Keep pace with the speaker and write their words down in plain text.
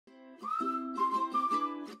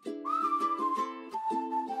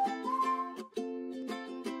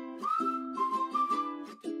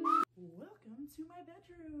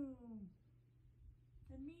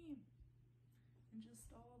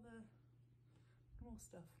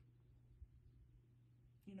stuff.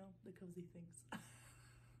 You know, the cozy things.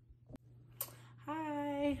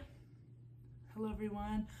 Hi. Hello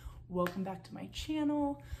everyone. Welcome back to my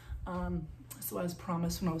channel. So as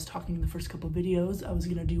promised, when I was talking in the first couple of videos, I was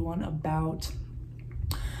gonna do one about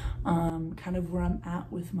kind of where I'm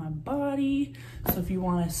at with my body. So if you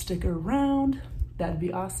want to stick around, that'd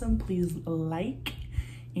be awesome. Please like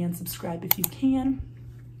and subscribe if you can,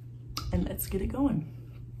 and let's get it going.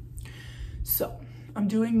 So I'm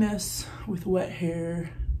doing this with wet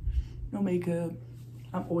hair, no makeup.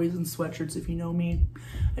 I'm always in sweatshirts if you know me.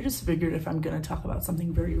 I just figured if I'm gonna talk about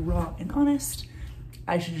something very raw and honest,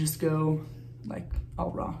 I should just go like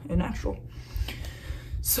all raw and natural.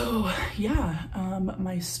 So yeah,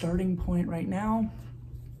 my starting point right now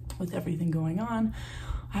with everything going on,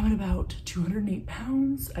 I'm at about 208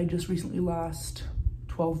 pounds. I just recently lost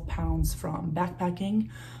 12 pounds from backpacking.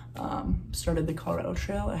 Started the Colorado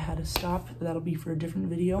Trail. I had to stop. That'll be for a different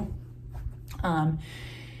video.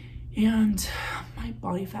 And my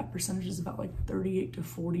body fat percentage is about like 38 to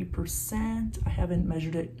 40%. I haven't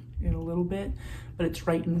measured it in a little bit, but it's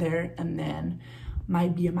right in there. And then my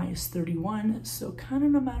BMI is 31. So kind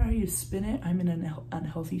of no matter how you spin it, I'm in an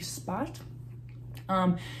unhealthy spot.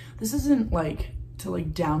 This isn't like to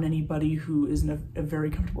like down anybody who is in a very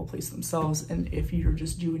comfortable place themselves. And if you're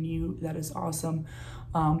just doing you, that is awesome.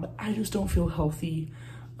 But I just don't feel healthy.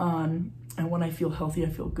 And when I feel healthy, I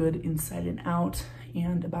feel good inside and out.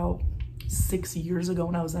 And about 6 years ago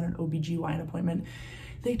when I was at an OBGYN appointment,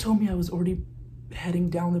 they told me I was already heading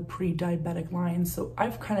down the pre-diabetic line. So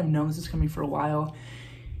I've kind of known this is coming for a while.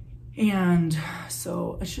 And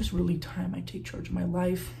so it's just really time I take charge of my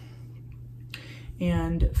life.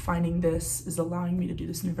 And finding this is allowing me to do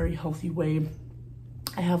this in a very healthy way.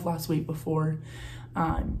 I have lost weight before,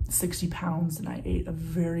 60 pounds, and I ate a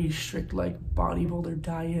very strict like bodybuilder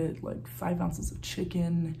diet, like 5 ounces of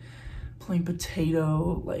chicken, plain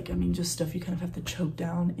potato, like, I mean, just stuff you kind of have to choke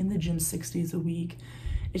down. In the gym 6 days a week.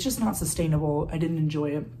 It's just not sustainable. I didn't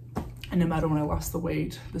enjoy it. And no matter when I lost the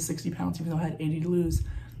weight, the 60 pounds, even though I had 80 to lose,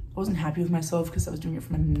 I wasn't happy with myself because I was doing it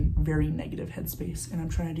from a very negative headspace, and I'm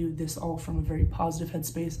trying to do this all from a very positive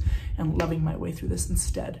headspace and loving my way through this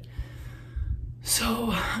instead.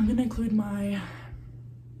 So I'm gonna include my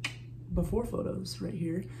before photos right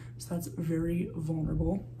here. So that's very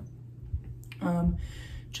vulnerable.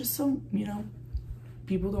 Just so, you know,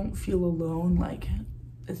 people don't feel alone. Like,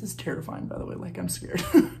 this is terrifying, by the way, like I'm scared.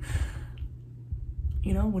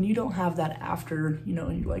 You know, when you don't have that after, you know,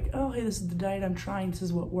 and you're like, oh, hey, this is the diet I'm trying, this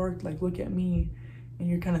is what worked, like, look at me. And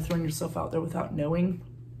you're kind of throwing yourself out there without knowing.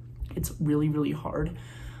 It's really, really hard.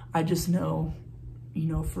 I just know, you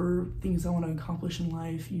know, for things I want to accomplish in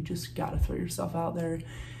life, you just got to throw yourself out there.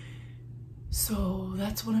 So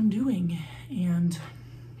that's what I'm doing. And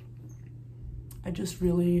I just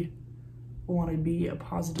really want to be a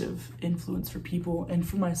positive influence for people and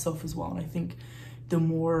for myself as well. And I think the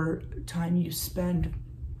more time you spend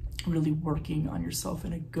really working on yourself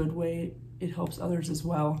in a good way, it helps others as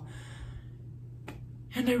well.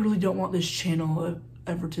 And I really don't want this channel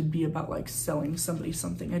ever to be about like selling somebody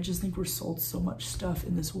something. I just think we're sold so much stuff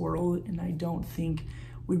in this world, and I don't think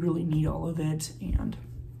we really need all of it. And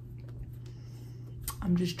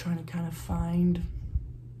I'm just trying to kind of find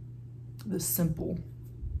the simple,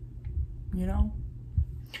 you know?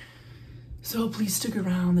 So please stick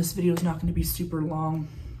around. This video is not going to be super long.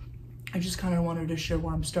 I just kind of wanted to share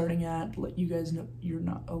where I'm starting at, let you guys know you're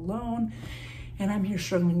not alone, and I'm here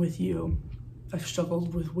struggling with you. I've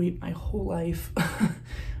struggled with weight my whole life,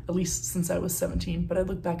 at least since I was 17, but I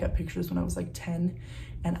look back at pictures when I was like 10,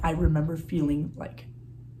 and I remember feeling like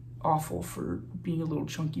awful for being a little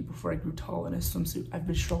chunky before I grew tall in a swimsuit. I've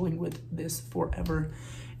been struggling with this forever,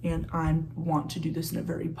 and I want to do this in a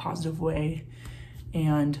very positive way,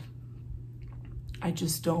 and I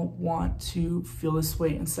just don't want to feel this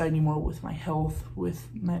way inside anymore with my health, with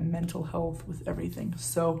my mental health, with everything.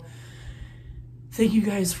 So thank you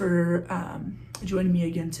guys for joining me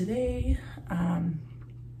again today.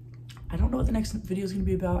 I don't know what the next video is going to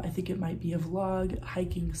be about. I think it might be a vlog,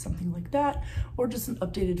 hiking, something like that, or just an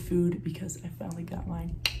updated food because I finally got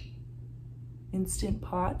my Instant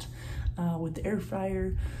Pot with the air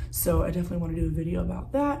fryer. So I definitely want to do a video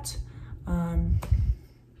about that.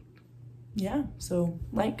 Yeah, so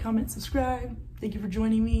like, comment, subscribe. Thank you for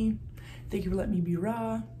joining me. Thank you for letting me be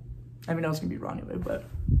raw. I mean, I was gonna be raw anyway, but.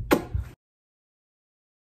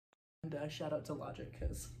 And shout out to Logic,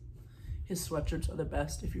 because his sweatshirts are the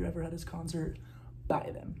best. If you're ever at his concert,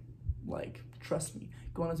 buy them. Like, trust me.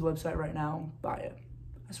 Go on his website right now, buy it.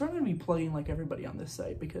 I swear I'm gonna be plugging like everybody on this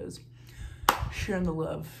site because sharing the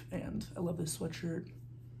love, and I love this sweatshirt.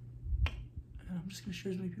 And I'm just gonna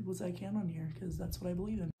share as many people as I can on here because that's what I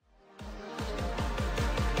believe in.